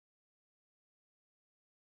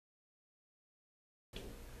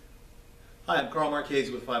Hi, I'm Carl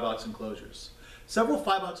Marchese with Fibox Enclosures. Several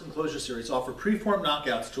Fibox Enclosure series offer preformed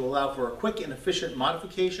knockouts to allow for a quick and efficient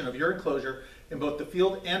modification of your enclosure in both the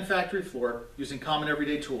field and factory floor using common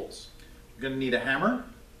everyday tools. You're going to need a hammer,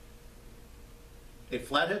 a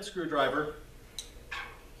flathead screwdriver,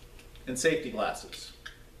 and safety glasses.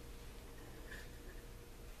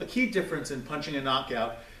 A key difference in punching a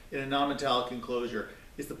knockout in a non-metallic enclosure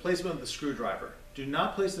is the placement of the screwdriver. Do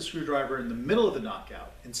not place the screwdriver in the middle of the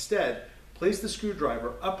knockout. Instead, place the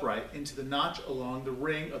screwdriver upright into the notch along the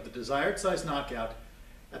ring of the desired size knockout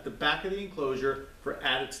at the back of the enclosure for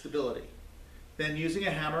added stability. Then, using a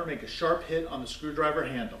hammer, make a sharp hit on the screwdriver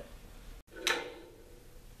handle.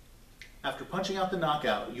 After punching out the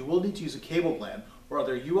knockout, you will need to use a cable gland or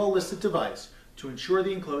other UL listed device to ensure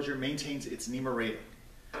the enclosure maintains its Nema rating.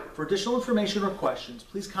 For additional information or questions,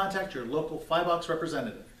 please contact your local Fibox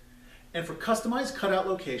representative. And for customized cutout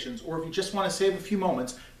locations, or if you just want to save a few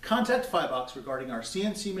moments, contact Fibox regarding our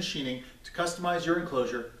CNC machining to customize your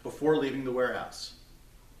enclosure before leaving the warehouse.